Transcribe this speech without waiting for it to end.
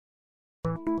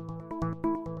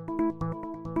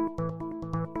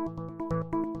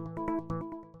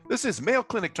This is Mayo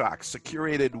Clinic Talks, a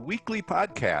curated weekly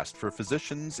podcast for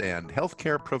physicians and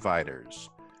healthcare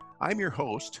providers. I'm your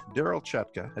host, Daryl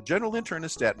Chutka, a general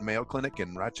internist at Mayo Clinic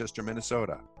in Rochester,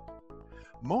 Minnesota.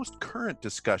 Most current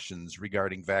discussions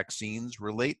regarding vaccines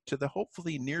relate to the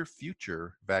hopefully near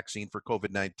future vaccine for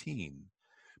COVID-19.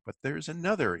 But there's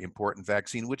another important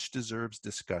vaccine which deserves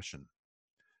discussion,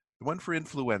 the one for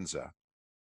influenza.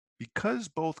 Because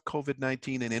both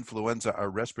COVID-19 and influenza are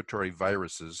respiratory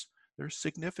viruses, there's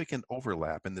significant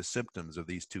overlap in the symptoms of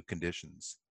these two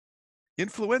conditions.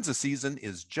 Influenza season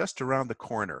is just around the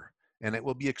corner, and it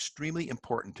will be extremely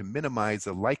important to minimize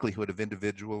the likelihood of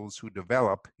individuals who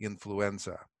develop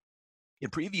influenza.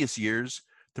 In previous years,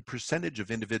 the percentage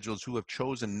of individuals who have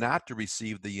chosen not to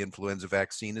receive the influenza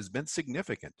vaccine has been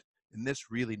significant, and this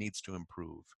really needs to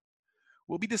improve.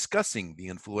 We'll be discussing the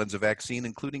influenza vaccine,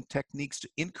 including techniques to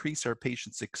increase our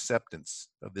patients' acceptance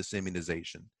of this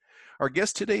immunization. Our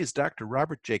guest today is Dr.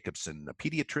 Robert Jacobson, a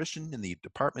pediatrician in the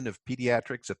Department of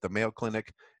Pediatrics at the Mayo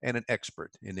Clinic and an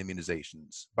expert in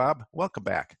immunizations. Bob, welcome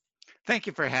back. Thank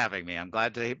you for having me. I'm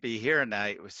glad to be here, and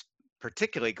I was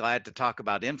particularly glad to talk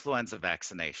about influenza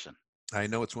vaccination. I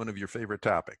know it's one of your favorite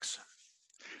topics.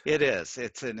 It is.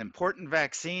 It's an important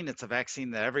vaccine. It's a vaccine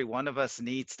that every one of us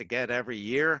needs to get every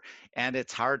year, and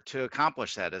it's hard to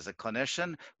accomplish that. As a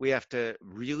clinician, we have to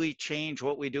really change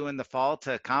what we do in the fall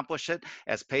to accomplish it.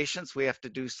 As patients, we have to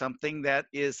do something that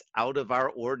is out of our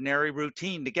ordinary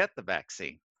routine to get the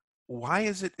vaccine. Why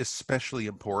is it especially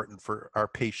important for our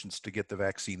patients to get the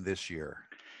vaccine this year?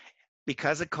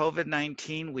 Because of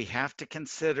COVID-19, we have to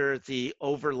consider the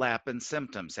overlap in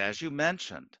symptoms. As you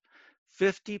mentioned,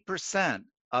 50%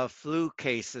 of flu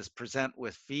cases present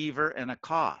with fever and a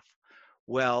cough.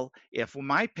 Well, if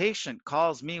my patient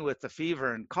calls me with a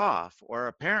fever and cough, or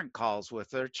a parent calls with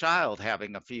their child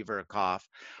having a fever or cough,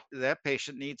 that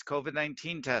patient needs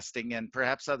COVID-19 testing and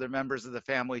perhaps other members of the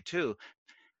family too.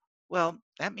 Well,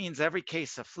 that means every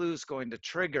case of flu is going to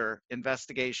trigger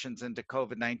investigations into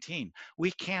COVID-19.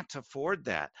 We can't afford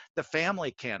that. The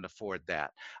family can't afford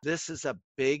that. This is a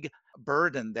big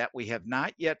burden that we have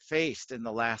not yet faced in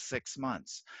the last 6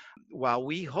 months. While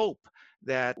we hope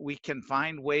that we can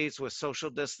find ways with social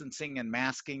distancing and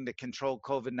masking to control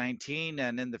COVID-19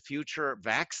 and in the future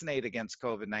vaccinate against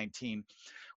COVID-19,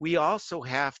 we also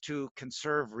have to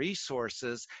conserve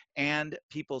resources and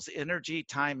people's energy,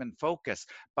 time, and focus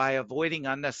by avoiding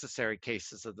unnecessary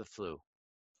cases of the flu.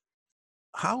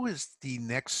 How is the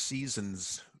next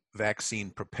season's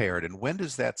vaccine prepared, and when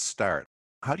does that start?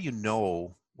 How do you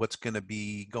know what's going to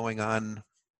be going on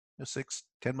 6,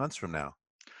 10 months from now?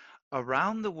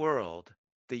 Around the world,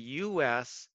 the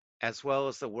US, as well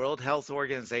as the World Health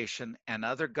Organization and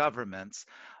other governments,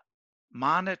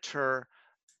 monitor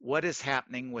what is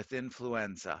happening with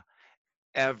influenza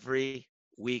every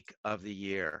week of the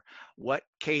year. What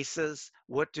cases,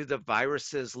 what do the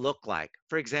viruses look like?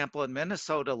 For example, in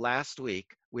Minnesota last week,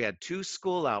 we had 2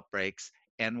 school outbreaks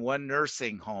and 1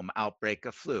 nursing home outbreak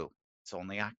of flu. It's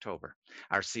only October.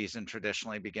 Our season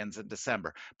traditionally begins in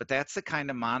December, but that's the kind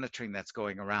of monitoring that's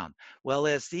going around. Well,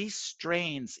 as these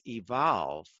strains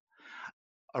evolve,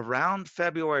 around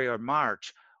February or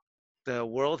March, the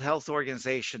World Health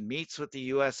Organization meets with the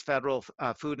US Federal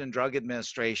Food and Drug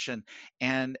Administration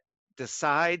and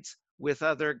decides with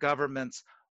other governments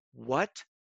what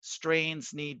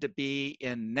strains need to be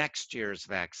in next year's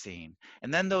vaccine.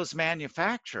 And then those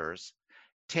manufacturers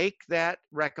take that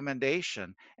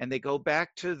recommendation and they go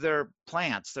back to their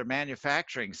plants, their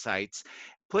manufacturing sites,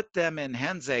 put them in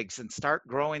hen's eggs and start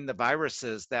growing the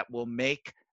viruses that will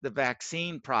make the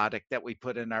vaccine product that we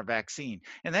put in our vaccine.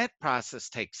 And that process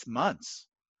takes months.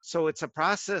 So it's a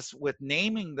process with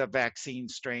naming the vaccine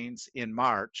strains in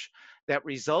March that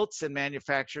results in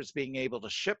manufacturers being able to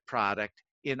ship product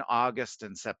in August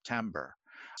and September.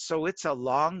 So it's a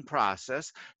long process.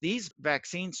 These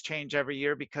vaccines change every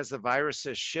year because the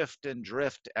viruses shift and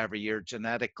drift every year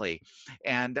genetically.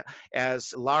 And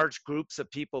as large groups of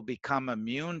people become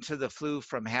immune to the flu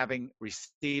from having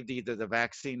received either the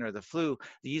vaccine or the flu,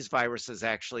 these viruses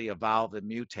actually evolve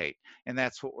and mutate. And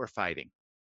that's what we're fighting.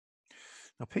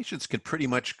 Now, patients can pretty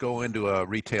much go into a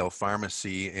retail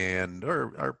pharmacy and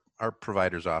or our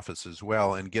provider's office as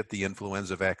well and get the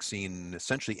influenza vaccine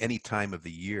essentially any time of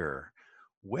the year.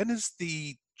 When is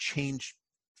the change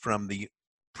from the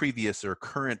previous or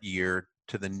current year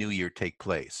to the new year take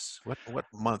place? What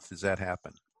month does that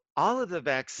happen? All of the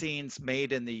vaccines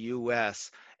made in the US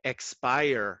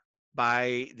expire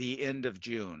by the end of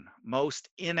June. Most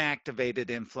inactivated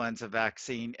influenza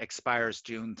vaccine expires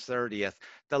June 30th.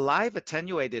 The live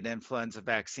attenuated influenza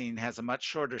vaccine has a much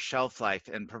shorter shelf life,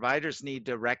 and providers need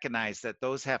to recognize that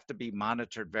those have to be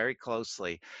monitored very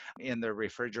closely in their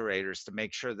refrigerators to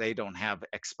make sure they don't have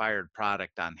expired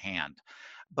product on hand.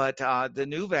 But the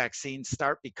new vaccines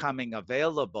start becoming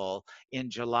available in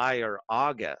July or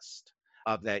August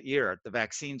of that year. The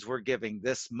vaccines we're giving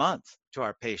this month to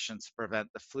our patients to prevent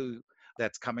the flu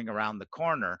that's coming around the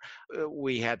corner.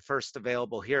 We had first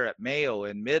available here at Mayo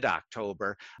in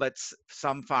mid-October, but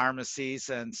some pharmacies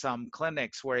and some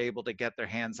clinics were able to get their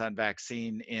hands on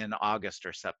vaccine in August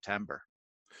or September.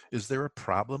 Is there a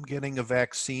problem getting a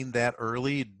vaccine that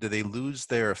early? Do they lose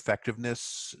their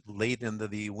effectiveness late into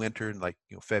the winter, like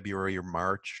February or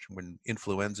March, when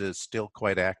influenza is still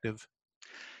quite active?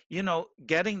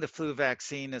 Getting the flu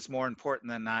vaccine is more important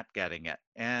than not getting it.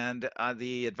 And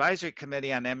the Advisory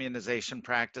Committee on Immunization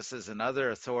Practices and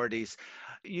other authorities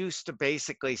used to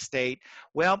basically state,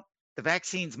 well, the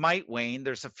vaccines might wane.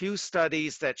 There's a few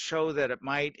studies that show that it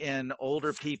might in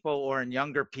older people or in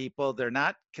younger people. They're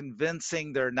not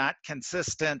convincing, they're not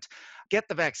consistent. Get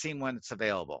the vaccine when it's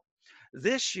available.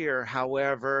 This year,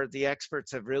 however, the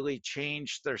experts have really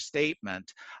changed their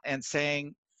statement and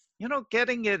saying,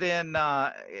 getting it in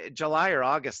July or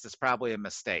August is probably a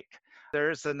mistake.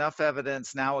 There's enough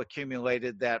evidence now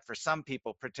accumulated that for some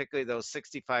people, particularly those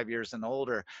 65 years and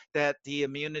older, that the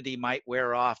immunity might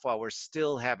wear off while we're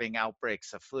still having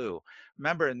outbreaks of flu.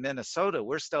 Remember, in Minnesota,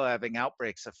 we're still having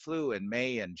outbreaks of flu in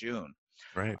May and June.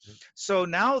 Right. So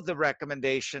now the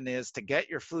recommendation is to get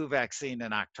your flu vaccine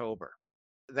in October.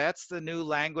 That's the new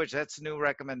language. That's the new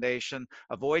recommendation.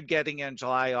 Avoid getting in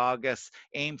July, August.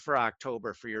 Aim for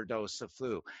October for your dose of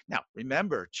flu. Now,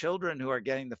 remember, children who are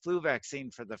getting the flu vaccine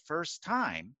for the first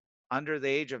time under the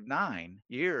age of 9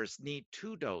 years need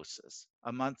 2 doses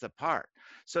a month apart.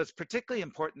 So it's particularly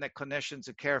important that clinicians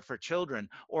who care for children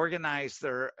organize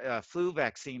their flu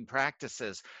vaccine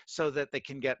practices so that they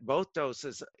can get both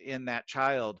doses in that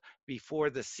child before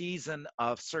the season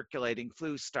of circulating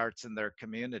flu starts in their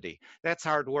community. That's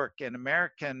hard work, and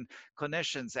American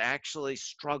clinicians actually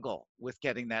struggle with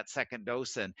getting that second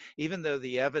dose in, even though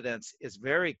the evidence is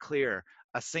very clear.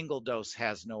 A single dose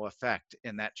has no effect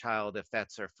in that child if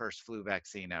that's their first flu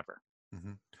vaccine ever.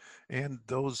 Hmm. And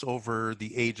those over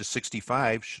the age of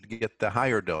 65 should get the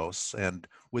higher dose. And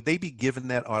would they be given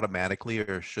that automatically,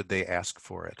 or should they ask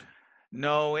for it?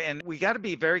 No, and we got to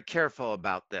be very careful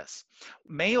about this.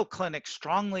 Mayo Clinic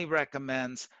strongly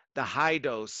recommends the high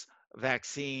dose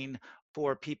vaccine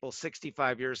for people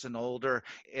 65 years and older.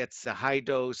 It's a high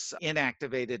dose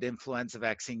inactivated influenza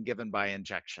vaccine given by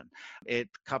injection. It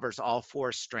covers all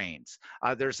 4 strains.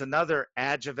 There's another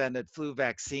adjuvanted flu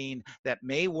vaccine that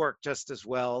may work just as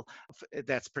well,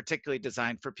 that's particularly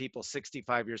designed for people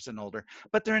 65 years and older,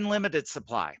 but they're in limited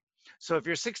supply. So if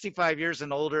you're 65 years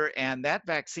and older and that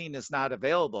vaccine is not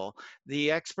available, the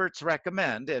experts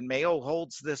recommend, and Mayo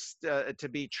holds this to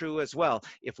be true as well.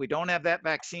 If we don't have that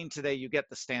vaccine today, you get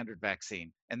the standard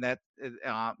vaccine,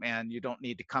 and you don't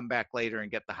need to come back later and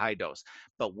get the high dose.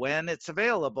 But when it's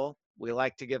available, we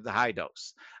like to give the high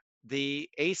dose. The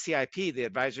ACIP, the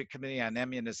Advisory Committee on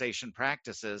Immunization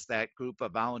Practices, that group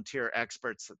of volunteer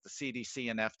experts that the CDC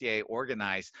and FDA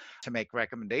organize to make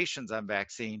recommendations on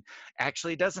vaccine,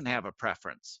 actually doesn't have a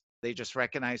preference. They just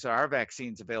recognize there are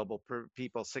vaccines available for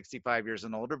people 65 years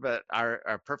and older, but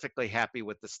are perfectly happy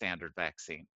with the standard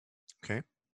vaccine. Okay.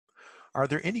 Are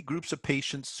there any groups of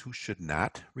patients who should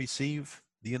not receive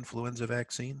the influenza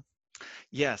vaccine?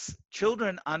 Yes,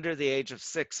 children under the age of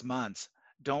 6 months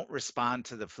don't respond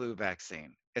to the flu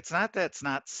vaccine. It's not that it's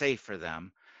not safe for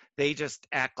them. They just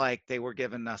act like they were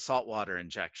given a saltwater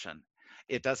injection.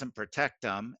 It doesn't protect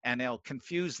them, and it'll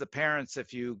confuse the parents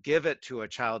if you give it to a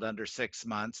child under 6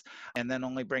 months and then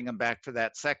only bring them back for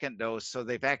that second dose. So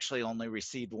they've actually only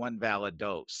received one valid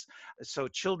dose. So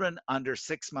children under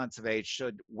 6 months of age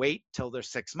should wait till they're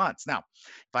 6 months. Now,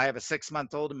 if I have a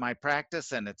 6-month-old in my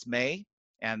practice and it's May,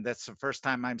 and that's the first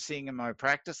time I'm seeing in my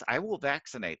practice, I will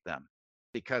vaccinate them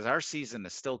because our season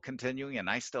is still continuing and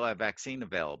I still have vaccine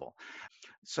available.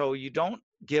 So you don't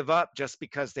give up just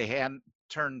because they hadn't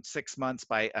turned 6 months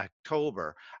by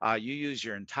October. You use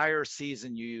your entire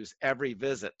season, you use every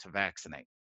visit to vaccinate.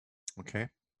 Okay.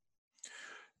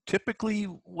 Typically,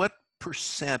 what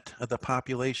percent of the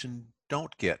population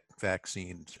don't get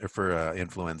vaccines for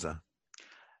influenza?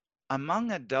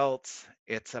 Among adults,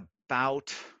 it's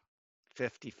about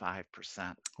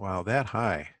 55%. Wow, that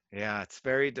high. Yeah, it's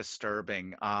very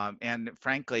disturbing. And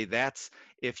frankly, that's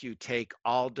if you take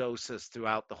all doses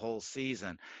throughout the whole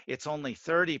season. It's only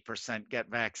 30% get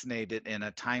vaccinated in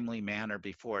a timely manner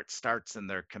before it starts in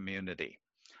their community.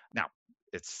 Now,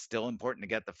 it's still important to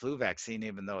get the flu vaccine,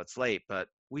 even though it's late, but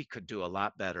we could do a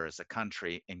lot better as a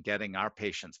country in getting our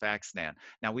patients vaccinated.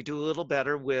 Now, we do a little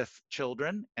better with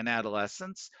children and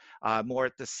adolescents, more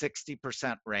at the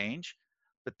 60% range,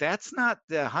 but that's not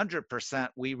the 100%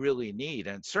 we really need.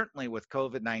 And certainly with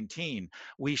COVID 19,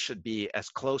 we should be as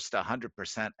close to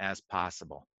 100% as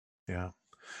possible. Yeah.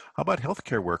 How about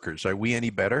healthcare workers? Are we any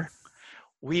better?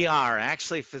 We are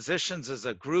actually, physicians as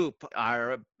a group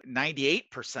are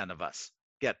 98% of us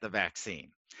get the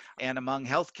vaccine. And among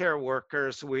healthcare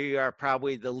workers, we are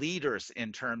probably the leaders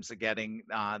in terms of getting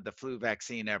the flu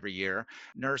vaccine every year.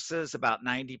 Nurses, about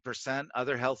 90%.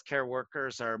 Other healthcare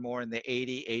workers are more in the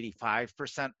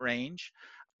 85% range.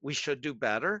 We should do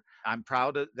better. I'm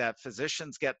proud that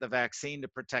physicians get the vaccine to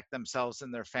protect themselves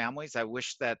and their families. I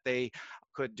wish that they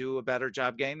could do a better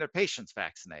job getting their patients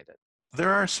vaccinated.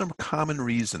 There are some common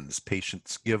reasons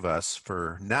patients give us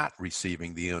for not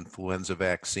receiving the influenza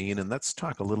vaccine, and let's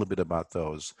talk a little bit about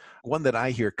those. One that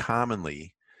I hear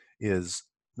commonly is,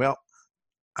 well,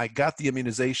 I got the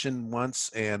immunization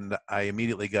once and I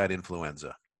immediately got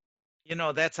influenza. You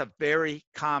know, that's a very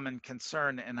common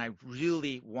concern, and I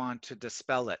really want to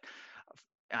dispel it.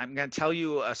 I'm going to tell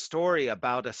you a story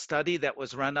about a study that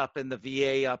was run up in the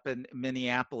VA up in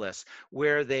Minneapolis,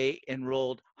 where they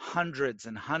enrolled hundreds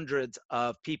and hundreds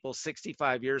of people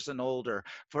 65 years and older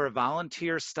for a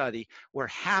volunteer study where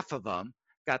half of them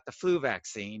got the flu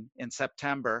vaccine in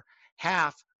September,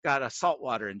 half got a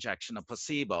saltwater injection, a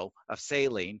placebo of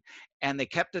saline, and they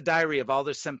kept a diary of all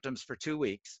their symptoms for 2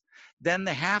 weeks. Then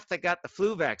the half that got the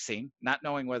flu vaccine, not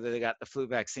knowing whether they got the flu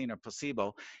vaccine or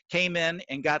placebo, came in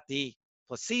and got the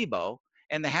placebo,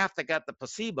 and the half that got the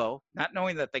placebo, not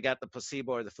knowing that they got the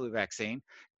placebo or the flu vaccine,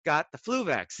 got the flu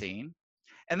vaccine.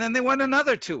 And then they went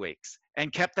another 2 weeks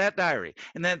and kept that diary.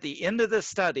 And then at the end of the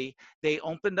study, they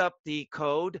opened up the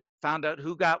code, found out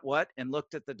who got what, and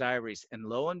looked at the diaries. And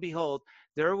lo and behold,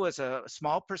 there was a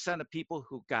small percent of people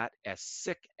who got as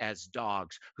sick as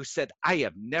dogs, who said, I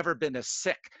have never been as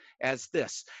sick as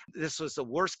this. This was the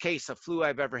worst case of flu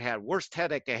I've ever had, worst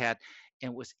headache I had,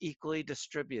 and was equally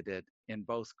distributed in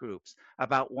both groups.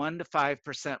 About 1 to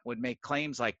 5% would make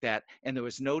claims like that, and there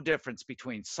was no difference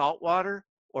between saltwater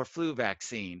or flu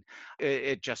vaccine.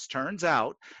 It just turns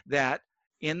out that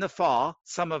in the fall,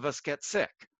 some of us get sick.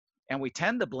 And we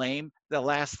tend to blame the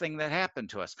last thing that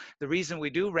happened to us. The reason we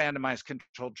do randomized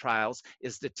controlled trials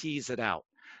is to tease it out.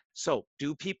 So,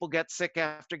 do people get sick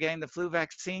after getting the flu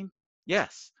vaccine?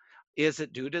 Yes. Is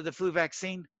it due to the flu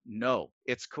vaccine? No,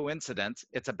 it's coincidence.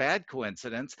 It's a bad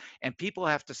coincidence. And people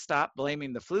have to stop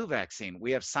blaming the flu vaccine.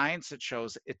 We have science that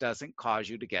shows it doesn't cause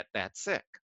you to get that sick.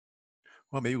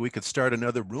 Well, maybe we could start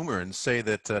another rumor and say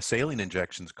that saline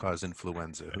injections cause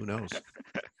influenza. Who knows?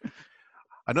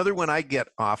 Another one I get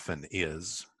often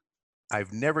is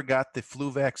I've never got the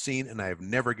flu vaccine and I've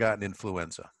never gotten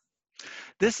influenza.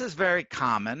 This is very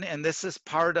common, and this is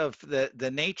part of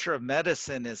the nature of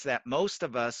medicine is that most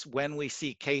of us, when we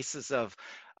see cases of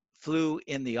flu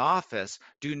in the office,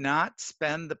 do not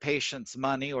spend the patient's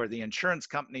money or the insurance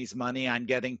company's money on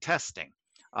getting testing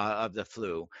of the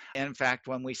flu. In fact,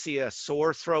 when we see a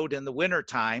sore throat in the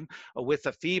wintertime with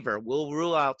a fever, we'll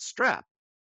rule out strep,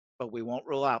 but we won't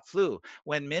rule out flu,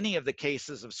 when many of the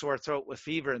cases of sore throat with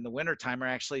fever in the wintertime are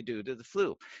actually due to the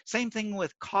flu. Same thing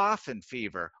with cough and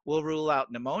fever. We'll rule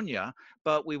out pneumonia,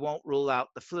 but we won't rule out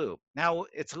the flu. Now,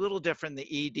 it's a little different in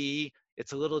the ED.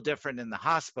 It's a little different in the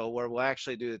hospital where we'll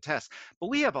actually do the test. But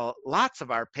we have lots of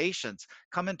our patients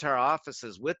come into our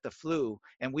offices with the flu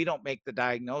and we don't make the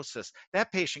diagnosis.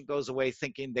 That patient goes away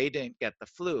thinking they didn't get the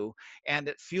flu. And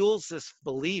it fuels this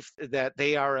belief that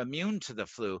they are immune to the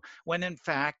flu, when in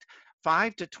fact,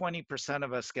 5 to 20%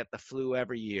 of us get the flu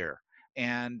every year.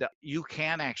 And you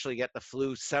can actually get the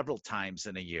flu several times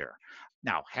in a year.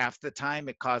 Now, half the time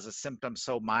it causes symptoms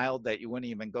so mild that you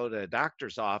wouldn't even go to a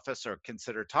doctor's office or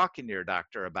consider talking to your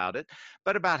doctor about it.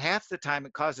 But about half the time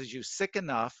it causes you sick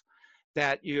enough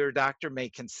that your doctor may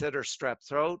consider strep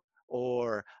throat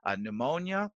or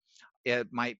pneumonia. It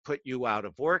might put you out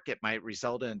of work. It might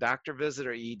result in a doctor visit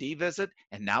or ED visit.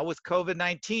 And now with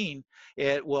COVID-19,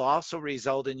 it will also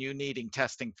result in you needing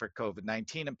testing for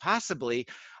COVID-19 and possibly,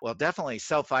 well, definitely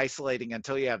self-isolating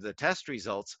until you have the test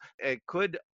results. It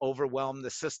could overwhelm the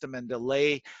system and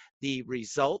delay the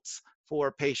results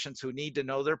for patients who need to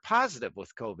know they're positive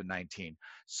with COVID-19.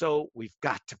 So we've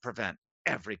got to prevent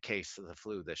every case of the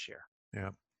flu this year. Yeah.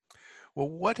 Well,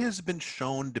 what has been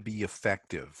shown to be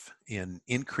effective in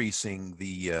increasing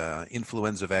the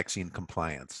influenza vaccine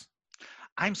compliance?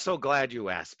 I'm so glad you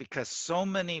asked because so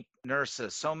many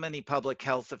nurses, so many public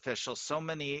health officials, so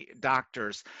many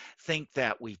doctors think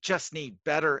that we just need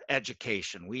better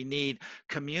education. We need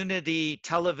community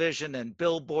television and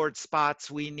billboard spots.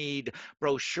 We need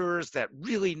brochures that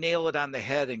really nail it on the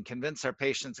head and convince our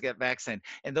patients to get vaccinated.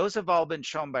 And those have all been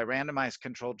shown by randomized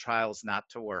controlled trials not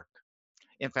to work.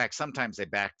 In fact, sometimes they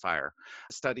backfire.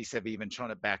 Studies have even shown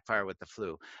it backfire with the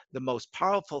flu. The most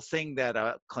powerful thing that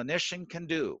a clinician can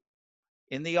do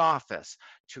in the office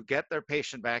to get their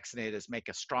patient vaccinated is make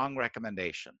a strong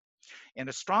recommendation. And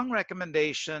a strong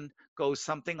recommendation goes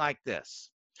something like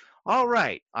this. All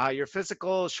right, your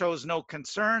physical shows no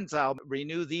concerns. I'll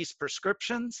renew these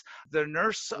prescriptions. The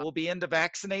nurse will be in to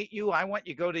vaccinate you. I want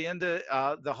you to go to into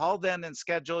the hall then and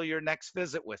schedule your next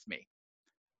visit with me.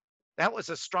 That was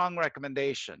a strong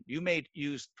recommendation. You may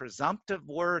use presumptive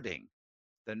wording.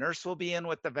 The nurse will be in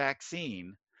with the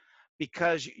vaccine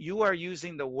because you are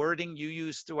using the wording you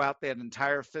use throughout that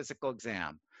entire physical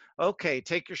exam. Okay,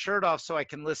 take your shirt off so I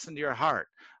can listen to your heart.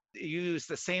 You use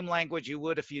the same language you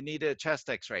would if you needed a chest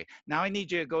x-ray. Now I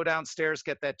need you to go downstairs,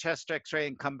 get that chest x-ray,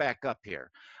 and come back up here.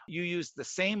 You use the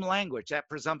same language, that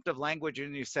presumptive language,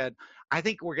 and you said, I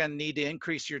think we're going to need to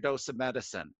increase your dose of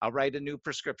medicine. I'll write a new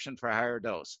prescription for a higher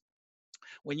dose.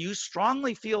 When you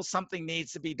strongly feel something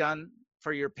needs to be done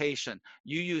for your patient,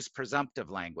 you use presumptive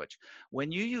language.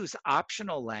 When you use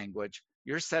optional language,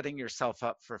 you're setting yourself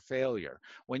up for failure.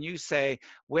 When you say,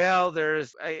 well,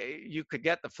 you could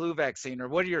get the flu vaccine, or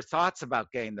what are your thoughts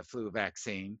about getting the flu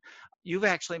vaccine? You've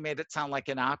actually made it sound like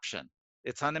an option.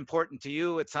 It's unimportant to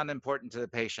you, it's unimportant to the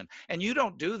patient. And you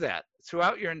don't do that.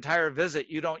 Throughout your entire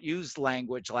visit, you don't use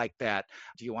language like that.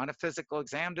 Do you want a physical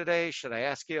exam today? Should I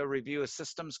ask you a review of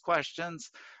systems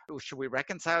questions? Should we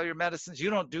reconcile your medicines?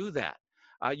 You don't do that.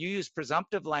 You use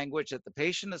presumptive language that the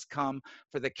patient has come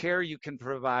for the care you can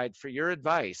provide for your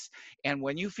advice. And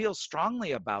when you feel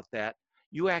strongly about that,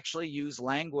 you actually use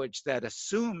language that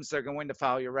assumes they're going to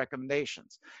follow your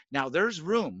recommendations. Now, there's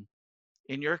room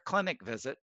in your clinic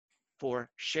visit for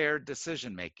shared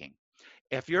decision making.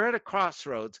 If you're at a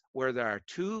crossroads where there are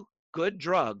two good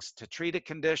drugs to treat a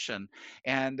condition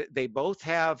and they both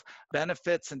have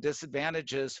benefits and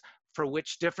disadvantages for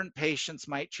which different patients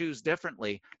might choose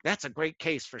differently, that's a great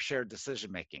case for shared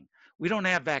decision making. We don't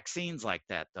have vaccines like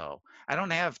that, though. I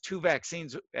don't have two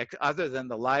vaccines other than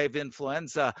the live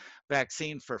influenza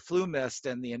vaccine for flu mist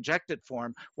and the injected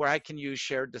form where I can use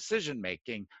shared decision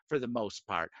making for the most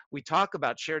part. We talk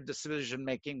about shared decision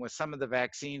making with some of the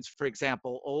vaccines, for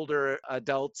example, older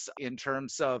adults in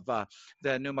terms of the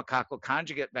pneumococcal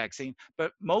conjugate vaccine,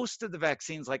 but most of the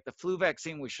vaccines like the flu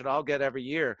vaccine we should all get every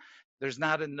year, there's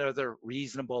not another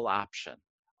reasonable option.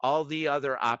 All the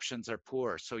other options are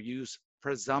poor, so use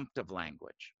presumptive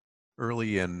language.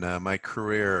 Early in my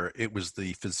career, it was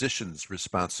the physician's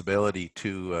responsibility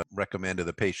to recommend to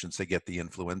the patients they get the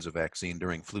influenza vaccine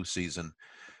during flu season.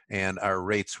 And our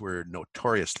rates were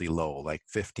notoriously low, like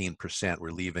 15%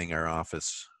 were leaving our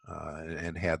office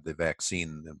and had the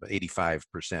vaccine,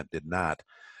 85% did not.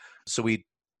 So we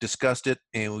discussed it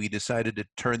and we decided to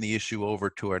turn the issue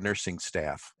over to our nursing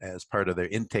staff. As part of their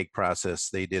intake process,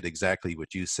 they did exactly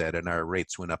what you said, and our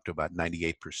rates went up to about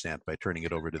 98% by turning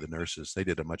it over to the nurses. They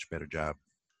did a much better job.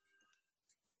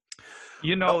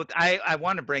 You Well, know, I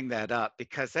want to bring that up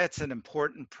because that's an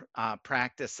important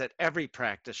practice that every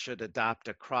practice should adopt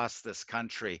across this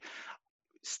country.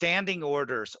 Standing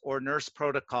orders or nurse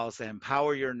protocols that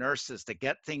empower your nurses to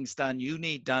get things done you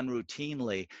need done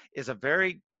routinely is a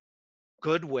very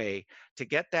good way to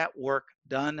get that work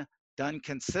done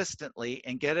consistently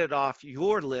and get it off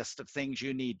your list of things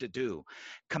you need to do.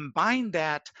 Combine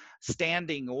that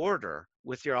standing order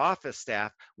with your office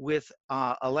staff with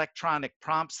electronic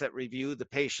prompts that review the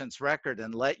patient's record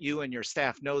and let you and your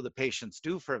staff know the patient's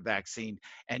due for a vaccine,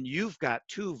 and you've got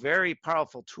two very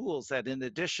powerful tools that, in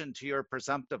addition to your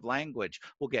presumptive language,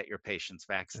 will get your patients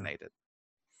yeah. vaccinated.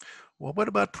 Well, what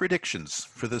about predictions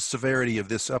for the severity of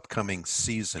this upcoming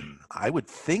season? I would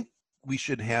think we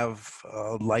should have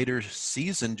a lighter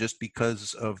season just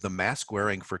because of the mask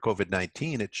wearing for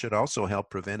COVID-19. It should also help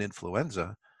prevent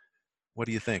influenza. What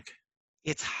do you think?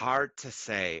 It's hard to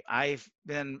say. I've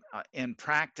been in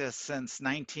practice since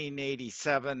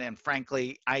 1987, and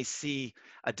frankly, I see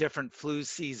a different flu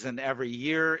season every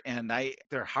year, and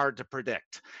they're hard to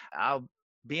predict. I'll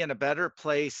be in a better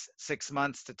place 6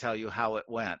 months to tell you how it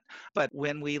went. But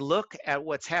when we look at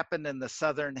what's happened in the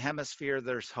Southern Hemisphere,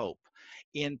 there's hope.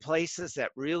 In places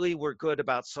that really were good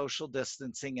about social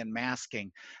distancing and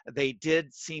masking, they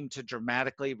did seem to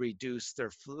dramatically reduce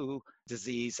their flu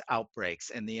disease outbreaks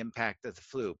and the impact of the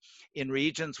flu. In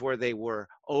regions where they were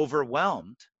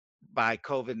overwhelmed by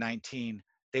COVID-19,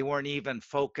 they weren't even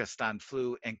focused on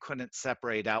flu and couldn't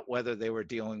separate out whether they were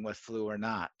dealing with flu or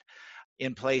not.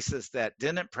 In places that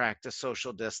didn't practice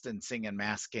social distancing and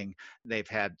masking, they've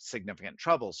had significant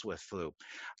troubles with flu.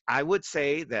 I would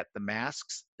say that the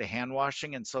masks, the hand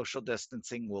washing, and social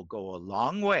distancing will go a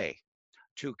long way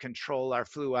to control our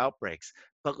flu outbreaks.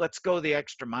 But let's go the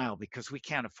extra mile because we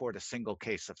can't afford a single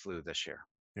case of flu this year.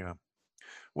 Yeah.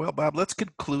 Well, Bob, let's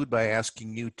conclude by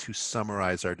asking you to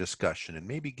summarize our discussion and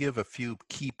maybe give a few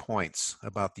key points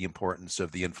about the importance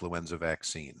of the influenza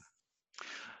vaccine.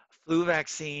 Flu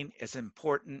vaccine is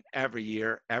important every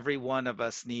year. Every one of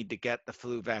us need to get the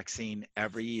flu vaccine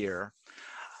every year.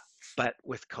 But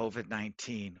with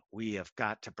COVID-19, we have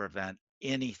got to prevent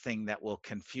anything that will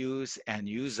confuse and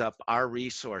use up our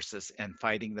resources in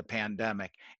fighting the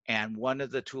pandemic. And one of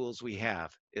the tools we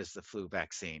have is the flu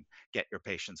vaccine. Get your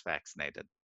patients vaccinated.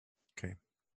 Okay.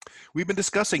 We've been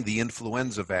discussing the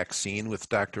influenza vaccine with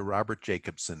Dr. Robert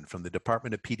Jacobson from the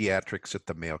Department of Pediatrics at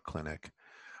the Mayo Clinic.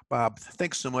 Bob,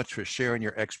 thanks so much for sharing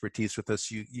your expertise with us.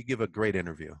 You give a great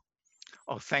interview.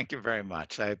 Oh, thank you very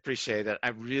much. I appreciate it. I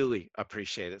really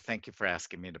appreciate it. Thank you for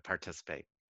asking me to participate.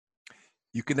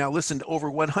 You can now listen to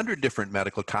over 100 different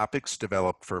medical topics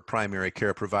developed for primary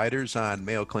care providers on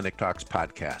Mayo Clinic Talks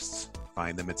podcasts.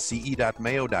 Find them at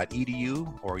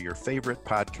ce.mayo.edu or your favorite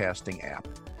podcasting app.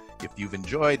 If you've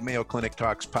enjoyed Mayo Clinic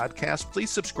Talks podcast,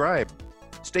 please subscribe.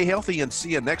 Stay healthy and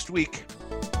see you next week.